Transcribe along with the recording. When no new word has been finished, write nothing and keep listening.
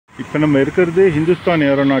இப்போ நம்ம இருக்கிறது Hindustan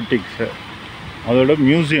Aeronautics அதோட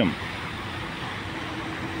மியூசியம்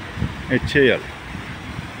HAL.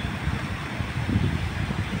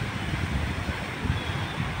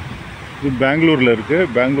 இது பெங்களூரில் இருக்குது.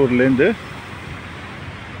 பெங்களூர்லேருந்து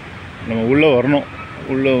நம்ம உள்ளே வரணும்.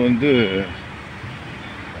 உள்ளே வந்து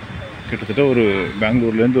கிட்டத்தட்ட ஒரு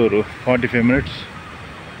பெங்களூர்லேருந்து ஒரு 45 minutes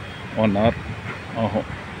 1 hour ஆகும்.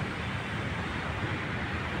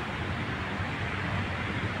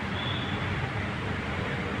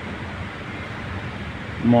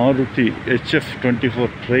 Maruti HF-24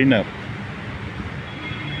 trainer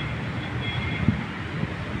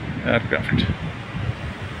aircraft.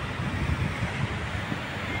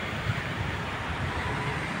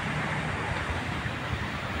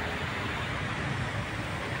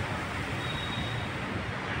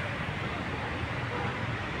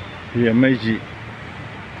 The MiG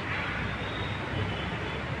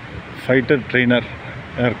fighter trainer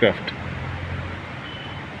aircraft.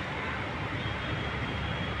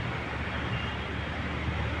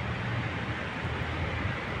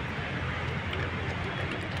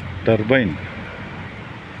 Turbine.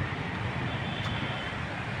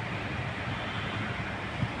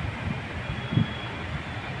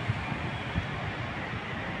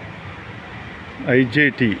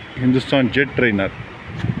 IJT Hindustan jet trainer.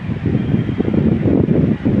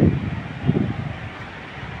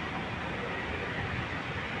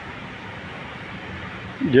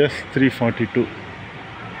 S-342.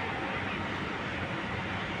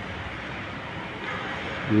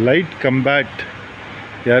 Light combat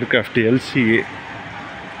aircraft LCA.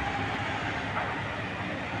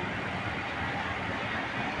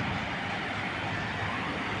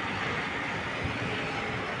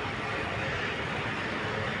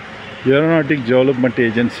 Aeronautics Development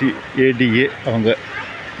Agency ADA அவங்க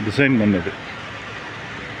டிசைன் பண்ணது.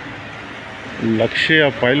 Lakshya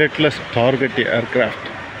pilotless target aircraft.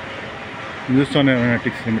 Hindustan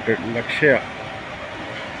Aeronautics Limited. Lakshya.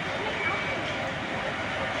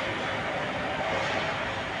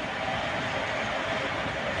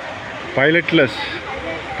 Pilotless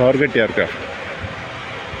target aircraft.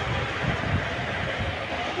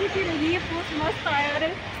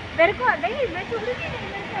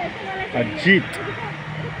 Ajit.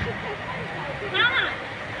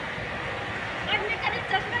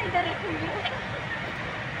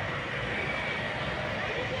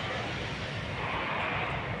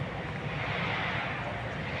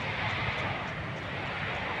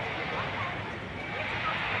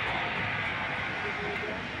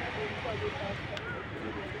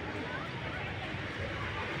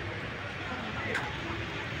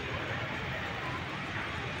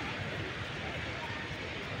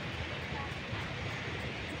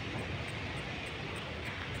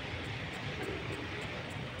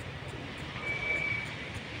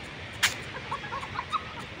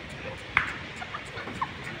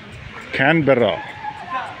 Canberra.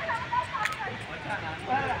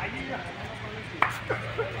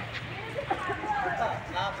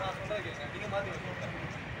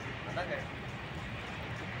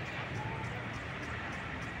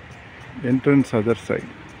 Entrance other side,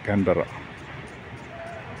 Canberra.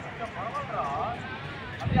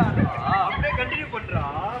 Continue பண்றா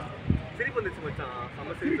சரி வந்துச்சு மச்சான்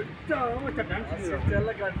நம்ம சரி மச்சான்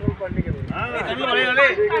எல்லாம் கண்ட்ரோல் பண்ணிக்கணும் கண்ட்ரோல் வளையவே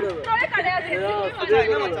கண்ட்ரோலே கிடையாது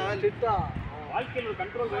மச்சான் சிட்டா வாழ்க்கையில ஒரு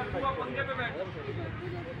கண்ட்ரோல் வேணும்.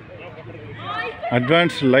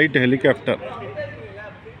 Advanced light helicopter.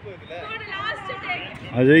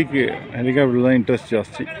 அஜய்க்கு ஹெலிகாப்டர் தான் இன்ட்ரெஸ்ட்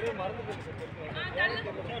ஜாஸ்தி.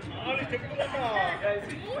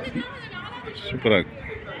 சூப்பராக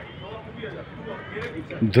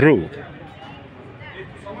ध्रुव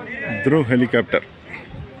हेलीकॉप्टर.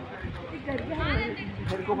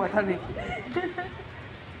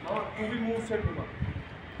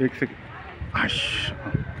 एक सेकंड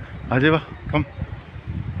अजय वाह कम.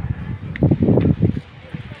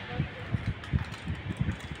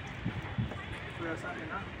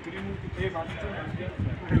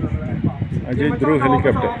 अजय ध्रुव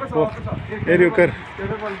हेलीकॉप्टर ओ एरियो कर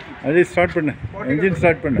अजय स्टार्ट पड़ना इंजन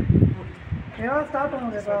स्टार्ट पड़ना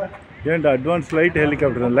ஏன்டா அட்வான்ஸ் லைட்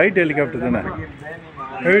ஹெலிகாப்டர் தானே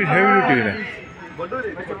ஹெவி டியூட்டி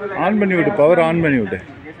ஆன் பண்ணி விடு பவர் ஆன் பண்ணி விடு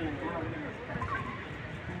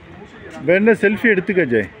வேணா செல்ஃபி எடுத்துக்க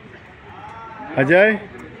அஜய்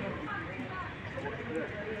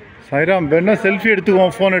சாய்ராம் வேணா செல்ஃபி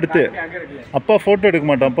எடுத்துக்குவோம் ஃபோன் எடுத்து அப்பா ஃபோட்டோ எடுக்க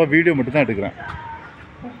மாட்டான் அப்பா வீடியோ மட்டும் தான் எடுக்கிறேன்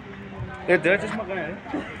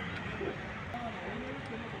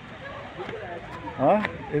हाँ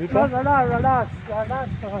इधर रडार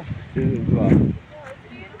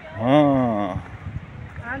हाँ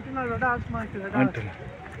antenna radar smart radar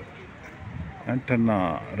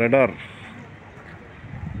antenna, radar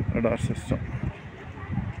system.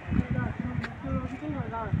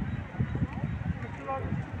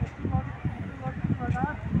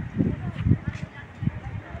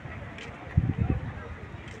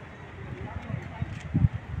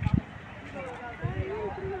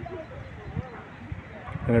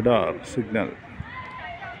 Radar signal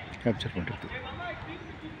capture பண்றது.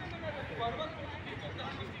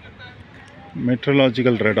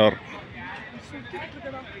 Meteorological radar.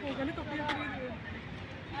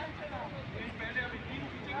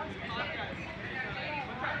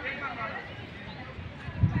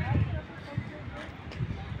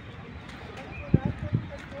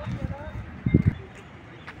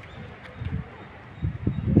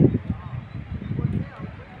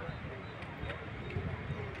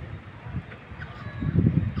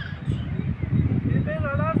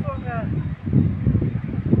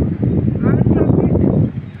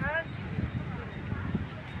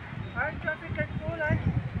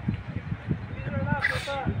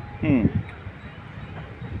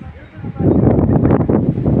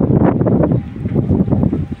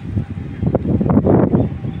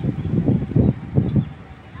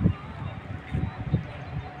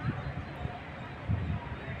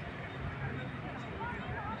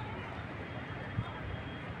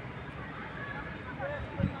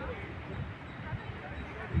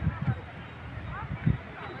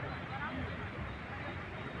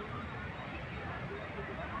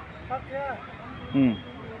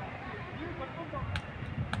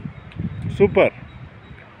 Super.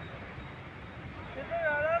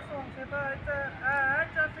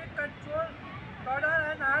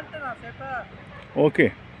 Okay.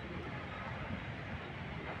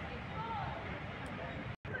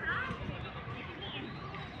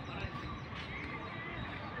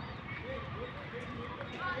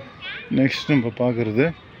 Next நம்ம பார்க்குறது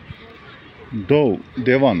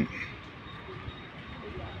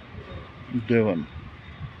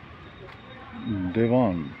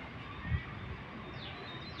தேவான்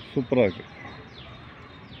சூப்பராக இருக்கு,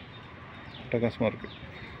 பிரகாசமாக இருக்கு.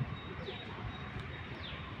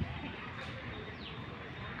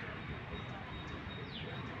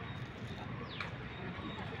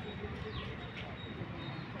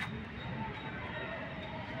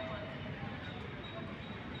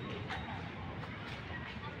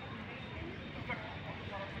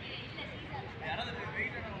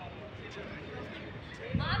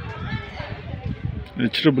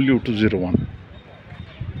 HW201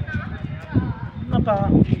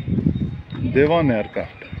 Devan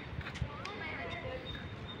aircraft.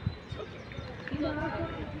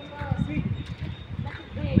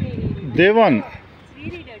 Devan.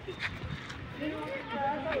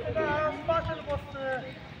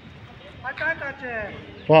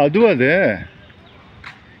 ಅದು ಅದೇ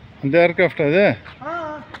அந்த ஏர்கிராஃப்ட் அது.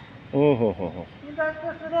 ஓஹோ ஹோ ஹோ. இந்த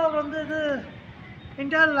ஏர்கிராஃப்ட் வந்து இது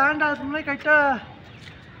இந்தியா லேண்ட் ஆகுது முன்னாடி கரெக்டா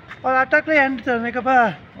ஒரு அட்டாக்ல எண்ட் தரனேக்கபா.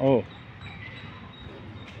 ஓ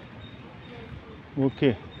ஓகே.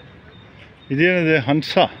 ಇದೇನಿದೆ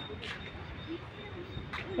ಹಂಸ?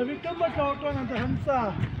 விக்ரம் படத்துல ஓட்டுறாங்க அந்த ஹன்சா.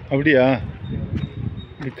 அப்படியா?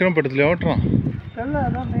 விக்ரம் படத்துல ஓட்டுறான்? தெரியல,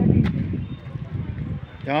 அதான் மேபி.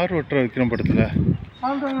 யார் ஓட்டுறா விக்ரம் படத்துல?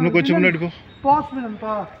 இன்னும் கொஞ்சம் முன்னாடி போ. Pass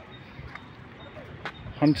வில்லன்பா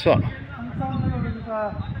Hansa. Hansa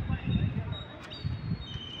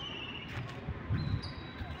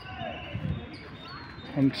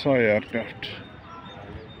Hansa aircraft.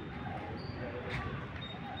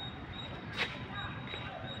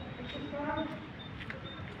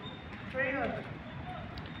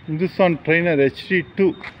 Hindustan trainer HD2.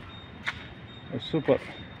 Super.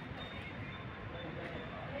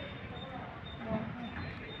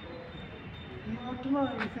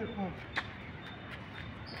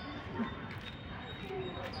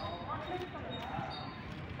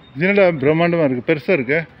 என்னடா பிரம்மாண்டமா இருக்கு, பெருசா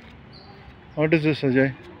இருக்கு. What is this, Ajay?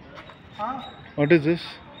 What is this?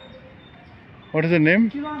 What is the name?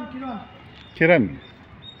 Kiran.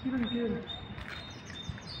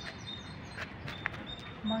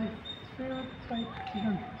 My favorite type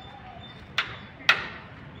Kiran.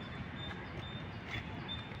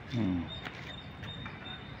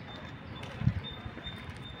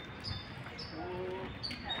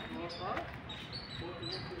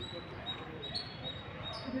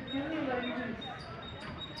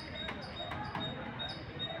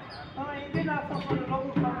 Indian Air Force logo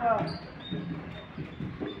papa.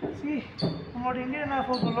 See, our Indian Air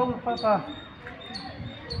Force logo papa.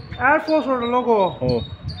 Air Force logo. Oh.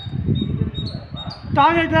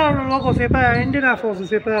 Target logo sepa Indian Air Force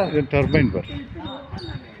sepa. This turbine bar.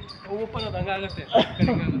 Open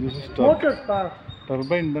This is motors pa.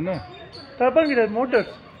 Turbine bana. Turbine கிடையாது,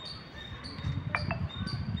 motors.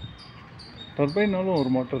 டர்பைனாலும் ஒரு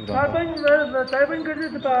motor தான். Turbine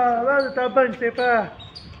கிடையாது. இப்போ அதாவது turbines இப்போ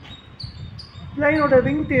பிளைனோட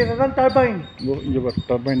wing தேர், அதான் turbine. இங்கே பாரு,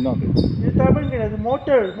 டர்பைன் தான் அது. இது டர்பைன் கிடையாது,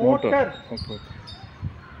 மோட்டர். மோட்டர். ஓகே.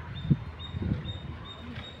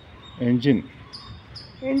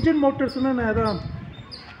 என்ஜின் மோட்டர்ஸ்னா அதான்.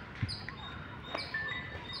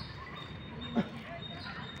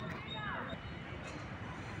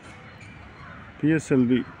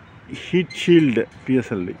 PSLV, heat shield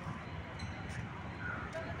PSLV.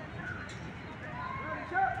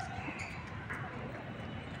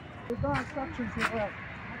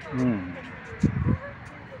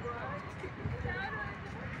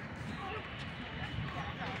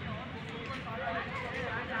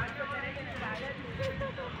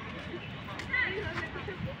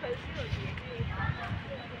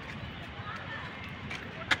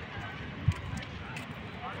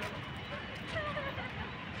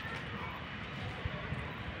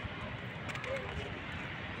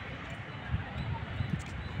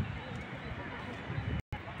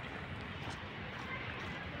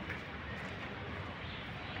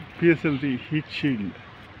 PSLV heat shield.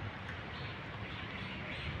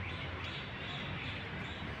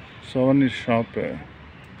 Sony shop.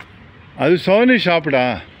 அது சோனி ஷாப்புடா.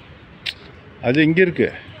 அது இங்கே இருக்கு.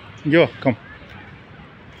 இங்கே வா, come.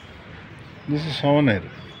 This is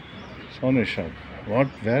Sony shop.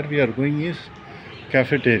 Where we are going is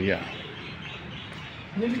cafeteria.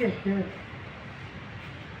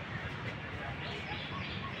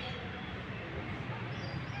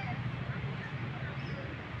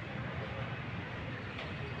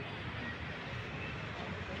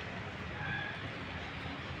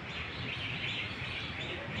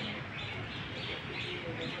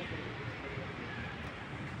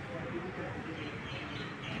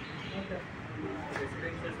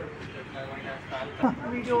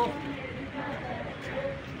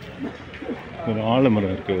 ஒரு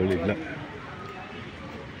ஆலமரம் இருக்கு வெளியில்.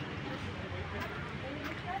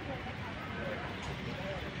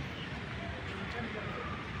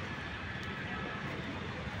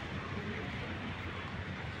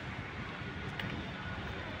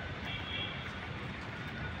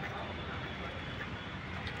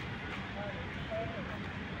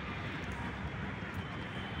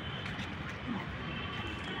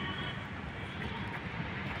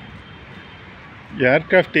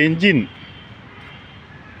 Aircraft engine,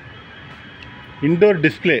 indoor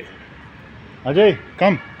display. Ajay,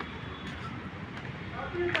 come.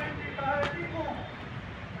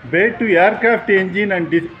 Bay to aircraft engine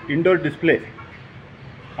and indoor display.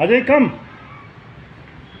 Ajay, come.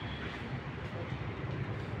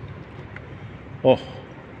 Oh,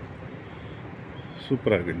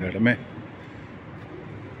 super agud indadame.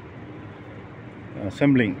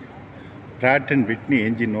 Assembling Pratt and Whitney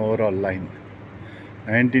engine overall line.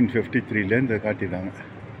 1953 இருந்து காட்டிட்டாங்க.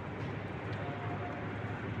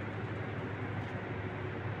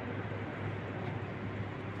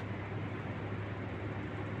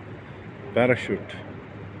 Parachute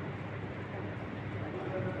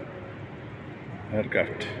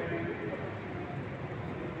aircraft.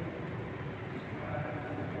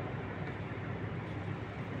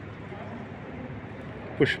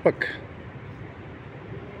 Pushpak.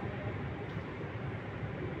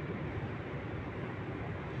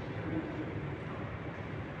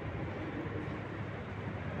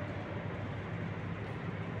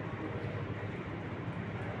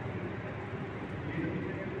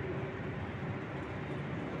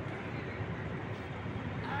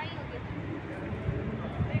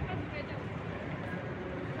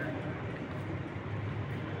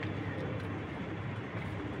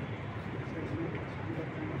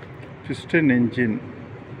 Piston engine,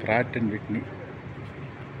 Pratt and Whitney,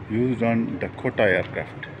 used on Dakota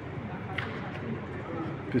aircraft.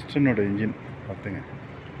 Piston or engine, nothing.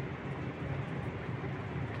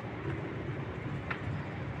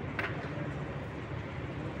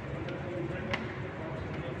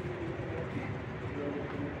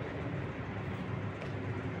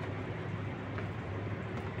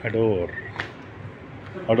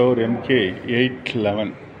 Adore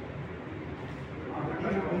MK811.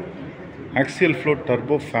 Axial flow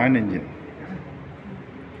turbo fan engine.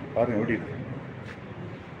 பாருங்க எப்படி இருக்கு.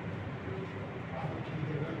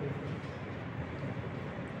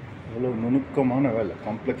 எவ்வளோ நுணுக்கமான வேலை,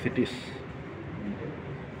 complexities.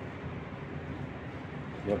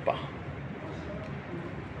 எப்பா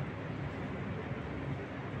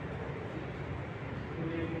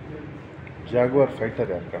Jaguar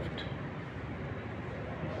fighter aircraft.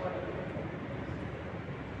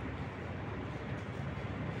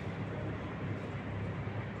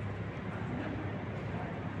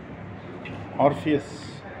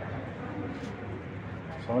 Orpheus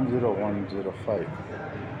 70105.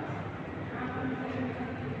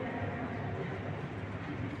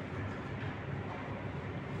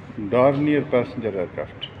 Dornier passenger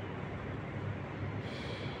aircraft.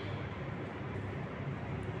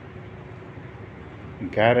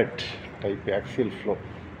 Garrett type axial flow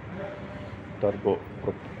turbo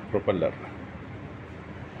propeller.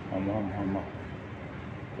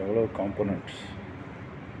 Several components.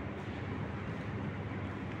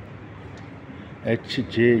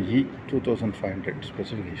 HJE 2500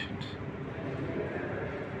 specifications.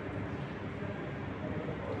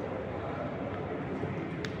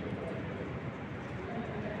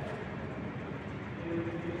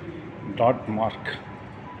 Dot mark.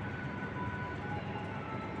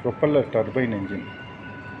 Propeller turbine engine.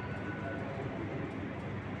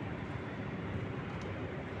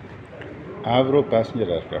 Avro passenger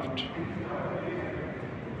aircraft.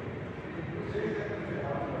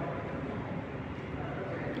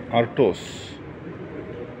 Artos.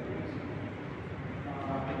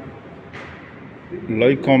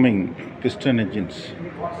 Lycoming piston engines.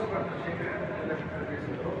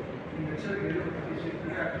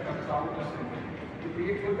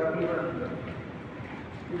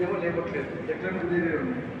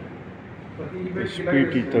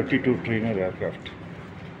 SPT-32 trainer aircraft.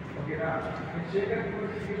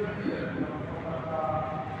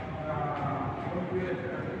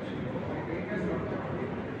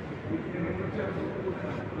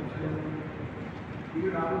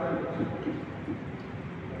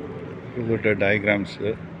 Look at the diagrams.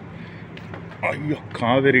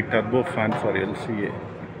 Kaveri turbo fan for LCA,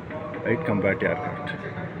 light combat aircraft.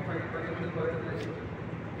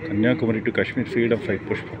 Kanyakumari to Kashmir freedom flight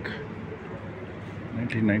pushback,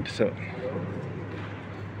 1997.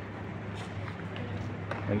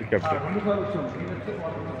 Helicopter.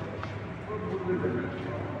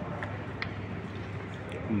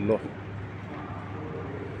 Low.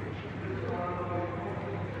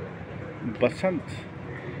 Basant.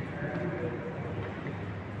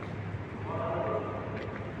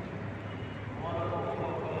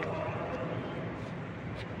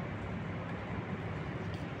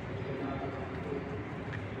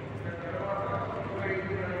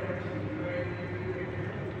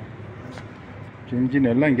 Engine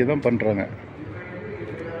எல்லாம் இங்கே தான் பண்ணுறாங்க.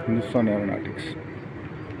 Hindustan Aeronautics.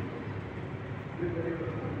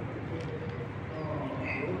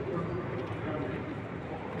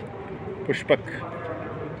 Pushback.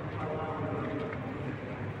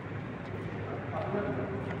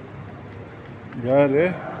 யாரு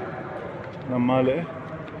நம்மால்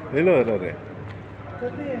எதில் வர்றாரு?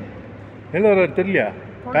 எதில் வர்றாரு தெரியலையா?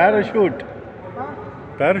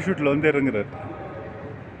 பேராஷூட்டில் வந்து இறங்குறாரு.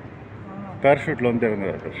 பேராஷூட்டில் வந்து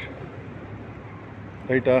இறங்குறாரு.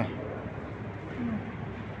 ரைட்டா?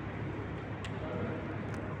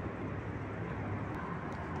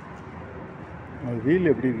 அது வீல்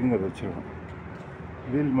எப்படி இருக்குங்கிறத வச்சுருக்கோம்.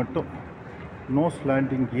 வீல் மட்டும் நோஸ்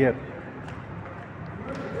லேண்டிங் கியர்.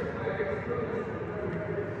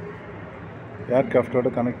 ஏர்கிராஃப்டோட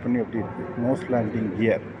கனெக்ட் பண்ணி எப்படி இருக்குது? Nose landing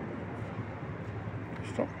gear.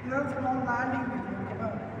 இஷ்டம்.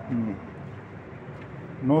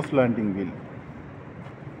 Nose landing wheel.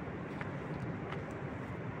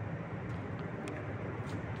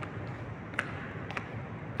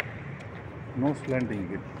 Nose landing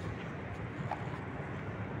wheel.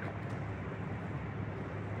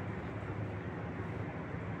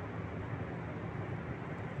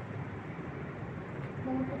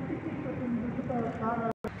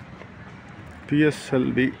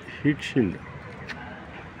 PSLV heat shield.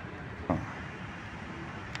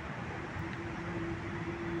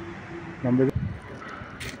 நம்ம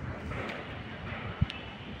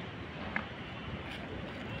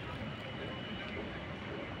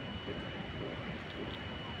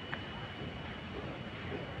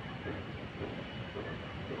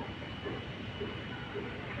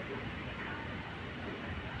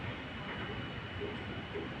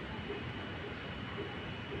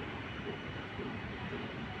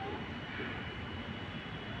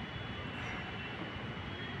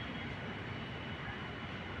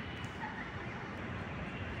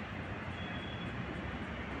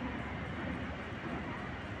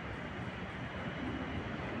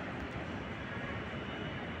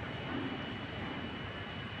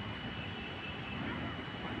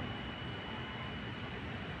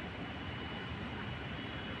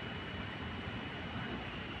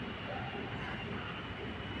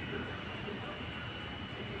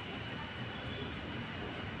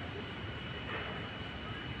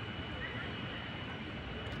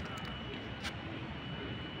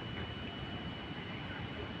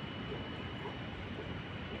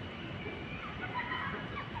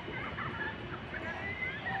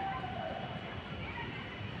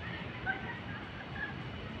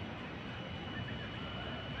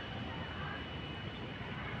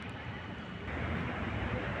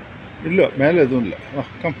இல்லை மேலே எதுவும் இல்லை வா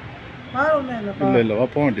கம் ஒன்றும் இல்லைப்பா. இல்லை இல்லை வா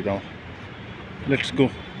போக வேண்டியதான் let's go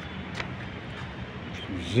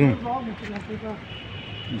zoom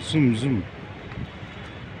zoom zoom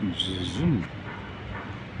zoom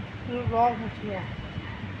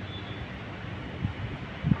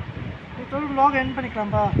vlog end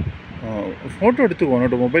பண்ணிக்கலாம்பா. Photo எடுத்துக்கோ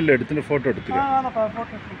உன்னோட மொபைலில் எடுத்துட்டு ஃபோட்டோ எடுத்துக்க வேணாப்பா,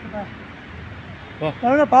 ஃபோட்டோ எடுத்துக்கிட்டேன்.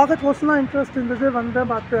 அதோட பார்க்கறதுக்கு கோசம் இன்ட்ரெஸ்ட் இருந்தது,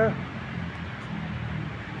 வந்தேன் பார்த்தேன்.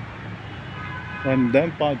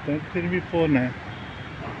 வந்தேன் பார்த்தேன் திரும்பி போனேன்.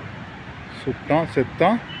 சுட்டான்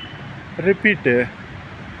செத்தான் ரிப்பீட்டு.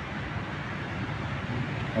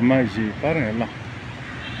 அம்மாஜி பாருங்க எல்லாம்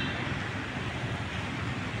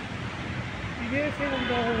இதே சரி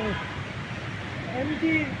இந்த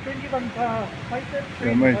MG-21 ஃபைட்டர்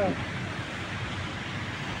அம்மாஜி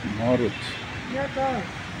மாருத் ஏக்கா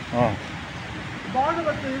ஆ பார்டர்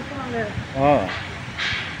பட்டு யூஸ் பண்ணாங்க. ஆ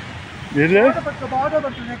இல்லை பார்டர்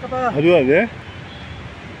பட்டு நேக்கப்பா. அதுவா அது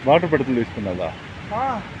வாட்டர் படத்தில் யூஸ் பண்ணாதா?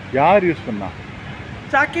 யார் யூஸ் பண்ணா?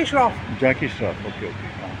 Jackie Shroff. Jackie Shroff okay okay.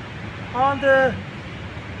 அந்த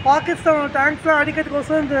பாகிஸ்தான் டேங்க்ஸ்லாம்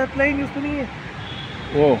அடிக்கிறதுக்கோசம் இந்த பிளேன் யூஸ் பண்ணி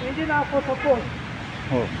ஓ இன்ஜின் ஆஃப் சப்போர்ட்.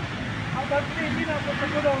 ஓ அது இன்ஜின் ஆஃப்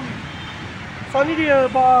சப்போர்ட்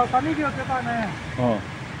சன்னிதியோ கேட்பானே. ஆ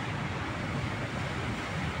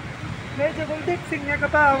மேஜர் குல்தீப் சிங்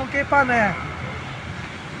கேட்கப்பா அவன் கேட்பானே.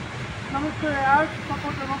 நமக்கு ஏர்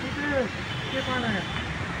சப்போர்ட் நோக்கிட்டு கேட்பானே.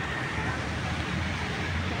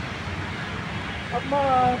 அம்மா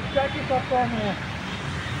ஜாக்கி சாப்பிட்டாங்க.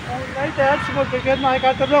 அவங்க நைட் ஏர் சப்போர்ட் கேட்கறது நான்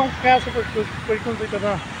காட்டுறது அவங்க கேர் சப்போர்ட் போய்க்கும்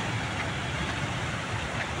போய்ட்டதா.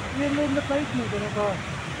 இதில் இந்த ஃப்ளைட் நிற்கிறப்பா.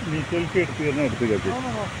 நீ செல்ஃபி எடுத்துக்கிறதா எடுத்துக்காது.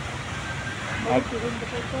 ஆமாம்மா இந்த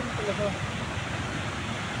ஃப்ளைட் தான் இல்லைப்பா.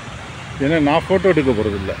 ஏன்னா நான் ஃபோட்டோ எடுக்க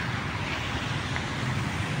போகிறதில்ல.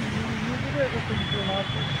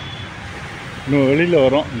 இன்னும் வெளியில்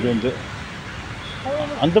வரோம் இது வந்து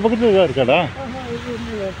அந்த பக்கத்தில் இதாக இருக்காடா?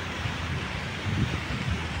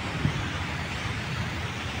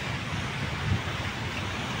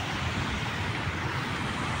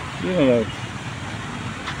 இது நல்லா இருக்கு.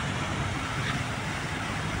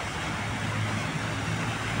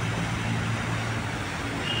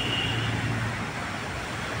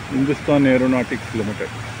 Hindustan Aeronautics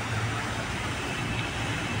Limited.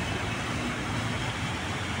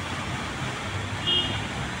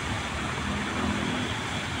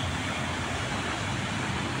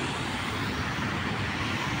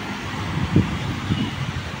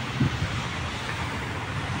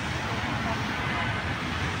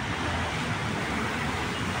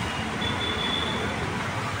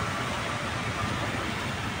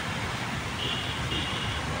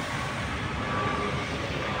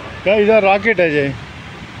 क्या इधर रॉकेट है जय?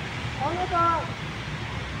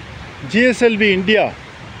 GSLV India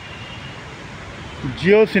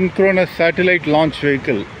geosynchronous satellite launch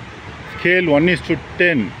vehicle scale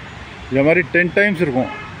 1:10 இது மாதிரி 10 டைம்ஸ்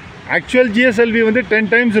இருக்கும். ஆக்சுவல் GSLV வந்து 10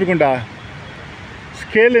 டைம்ஸ் இருக்கும்டா.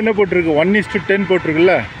 ஸ்கேல் என்ன போட்டிருக்கு 1:10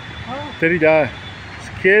 போட்டிருக்குல்ல தெரியுதா?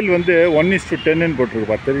 ஸ்கேல் வந்து 1:10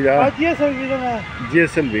 போட்டிருக்கு பா தெரியுதா?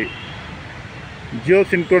 GSLV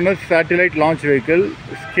ஜியோசின்க்ரோனஸ் satellite launch vehicle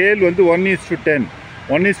scale வந்து 1:10.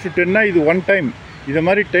 1:10னா இது 1 டைம். இது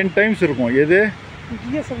மாதிரி 10 டைம்ஸ் இருக்கும். எது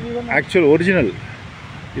ஆக்சுவல் ஒரிஜினல்,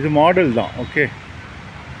 இது மாடல் தான். Okay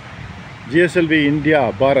GSLV India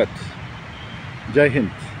Bharat. Jai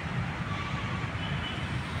Hind.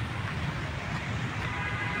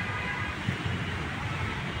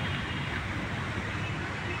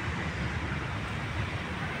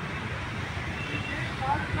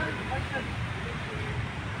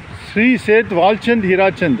 Sri Seth Walchand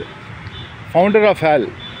Hirachand, founder of HAL.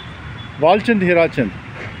 Walchand Hirachand.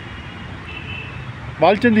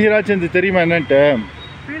 Walchand Hirachand தெரியுமா என்னன்ட்டு?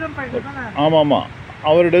 ஆமாம் ஆமாம்.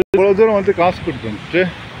 அவரோட இவ்வளோ தூரம் வந்து காசு கொடுத்துட்டு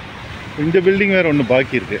இந்த பில்டிங் வேறு ஒன்று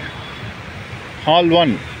பாக்கி இருக்கு. ஹால்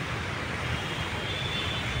 1.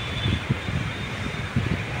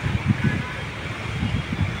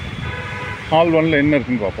 ஹால் 1ல் என்ன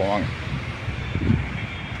இருக்குன்னு பார்ப்போம் வாங்க.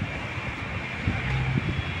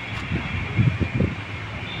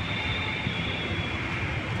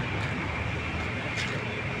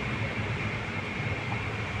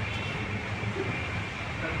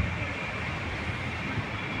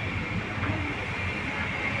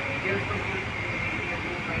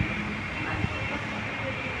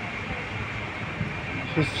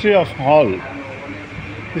 History of HAL.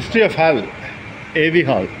 History of HAL. AV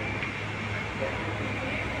HAL.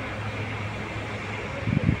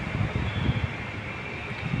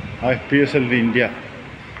 Hi, PSLV India.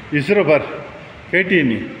 ISRO bar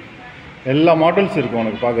KTN எல்லா மாடல்ஸ் இருக்கும்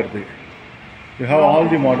உனக்கு பார்க்குறதுக்கு. You have all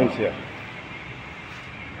the models here.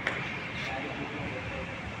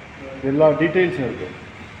 எல்லா டீட்டெயில்ஸும் இருக்குது.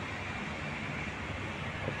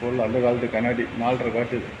 அப்போது அந்த காலத்து கண்ணாடி 4:30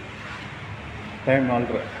 காட்டுது. Time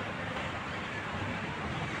 4:30.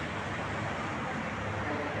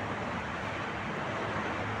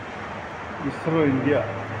 ISRO India,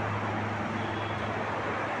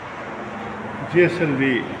 GSLV,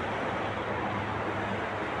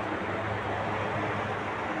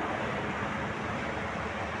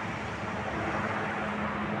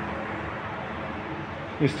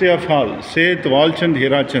 history of HAL, Seth Walchand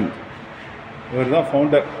Hirachand, இவர் தான்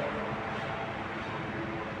ஃபவுண்டர்.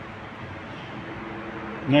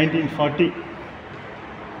 1940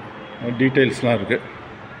 டீட்டெயில்ஸ்லாம் இருக்குது.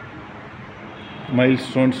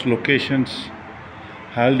 Milestones, locations,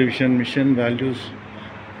 HAL division, mission values,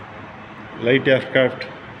 light aircraft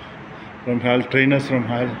from HAL, trainers from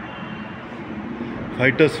HAL,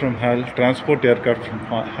 fighters from HAL, transport aircraft from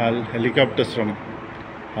HAL, helicopters from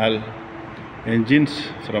HAL, engines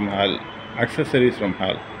from HAL, accessories from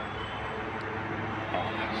HAL.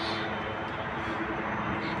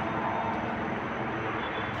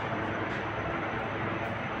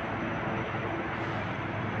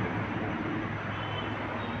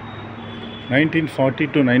 (1940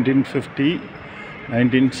 to 1950,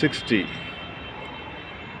 1960).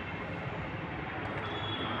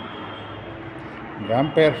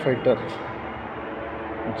 Vampire fighter,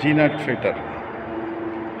 G-Nut fighter,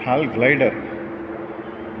 HAL glider,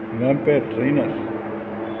 Vampire trainer.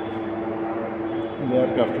 இந்த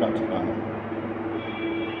ஏர்கிராஃப்ட்லாம் வச்சுருக்காங்க.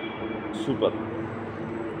 Super.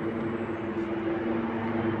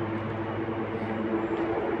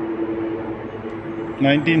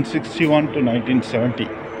 (1961 to 1970)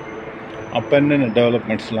 அப்போ என்னென்ன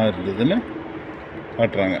டெவலப்மெண்ட்ஸ்லாம் இருந்ததுன்னு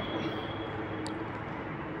காட்டுறாங்க.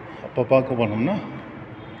 அப்போ பார்க்க போனோம்னா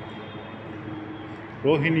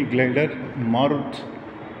Rohini glider, Marut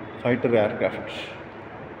fighter aircraft.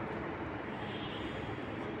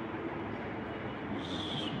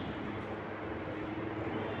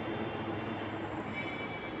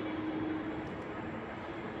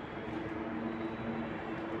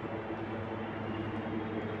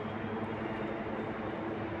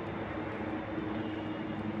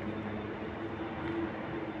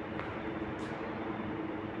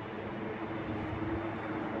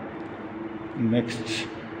 Next,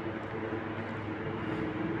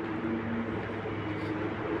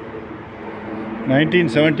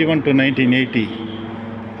 (1971 to 1980)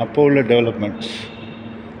 அப்போ உள்ள டெவலப்மெண்ட்ஸ்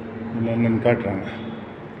என்னென்னு காட்டுறாங்க.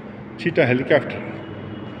 சீட்டா helicopter,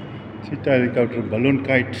 balloon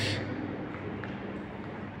guides,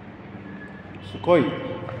 Sukhoi,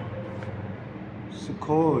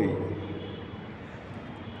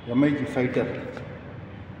 MiG fighter,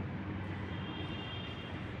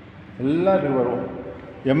 எல்லாம் வரும்.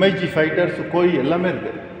 MiG ஃபைட்டர், சுகோய் எல்லாமே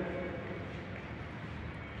இருக்கு.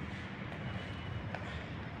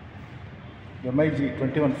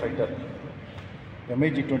 MiG-21 ஃபைட்டர்,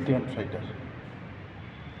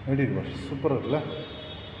 எப்படி இருக்கு? சூப்பராக இருக்குல்ல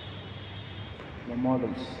இந்த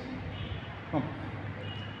models.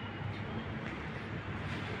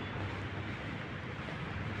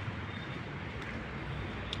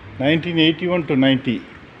 (1981 to 90)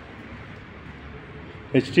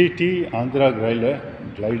 HTT Andhra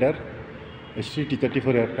glider,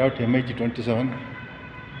 HTT-34 aircraft, MiG-27,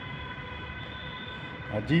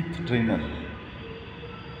 Ajit trainer.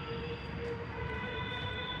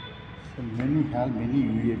 So many HAL, many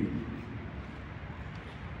UAV.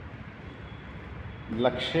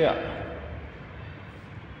 Lakshya,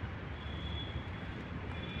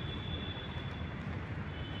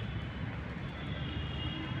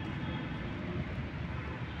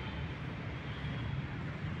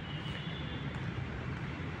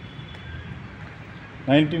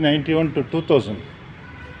 (1991 to 2000)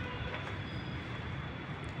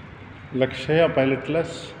 Lakshya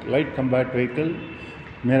pilotless light combat vehicle,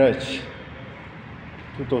 Mirage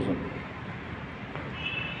 2000.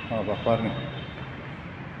 பாருங்க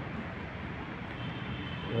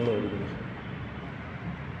எவ்வளோ இருக்குது.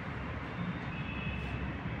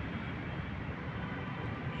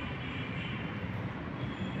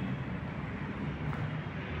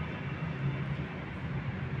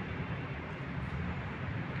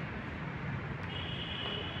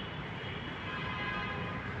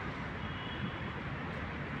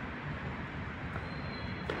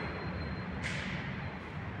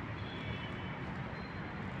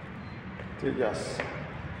 தேஜாஸ்,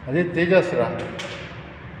 அதே தேஜாஸ்ரா,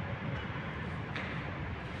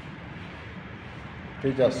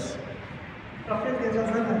 தேஜாஸ்.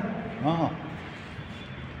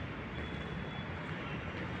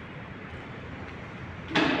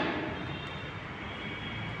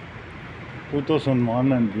 2001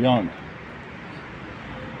 and beyond.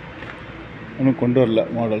 இன்னும் கொண்டு வரல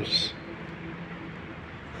models.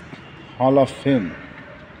 Hall of fame.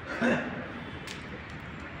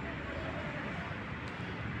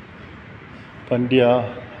 Pandya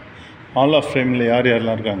hall of ஃபேமில் யார்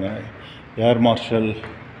யாரெல்லாம் இருக்காங்க, ஏர் மார்ஷல்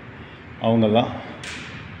அவங்கெல்லாம்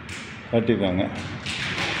காட்டியிருக்காங்க.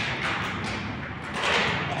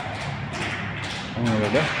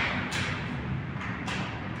 அவங்களோட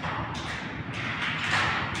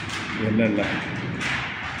என்னென்ன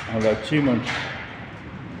அந்த அச்சீவ்மெண்ட்ஸ்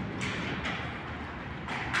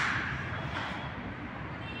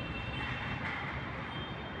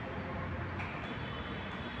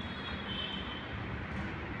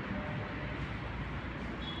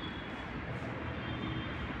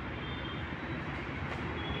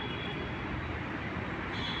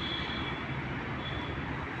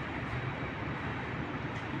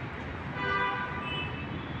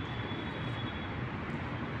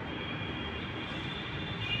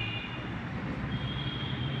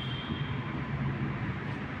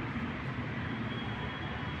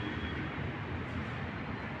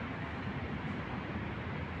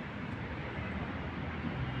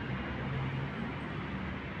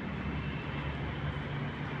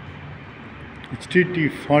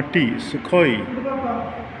HTT-40 Sukhoi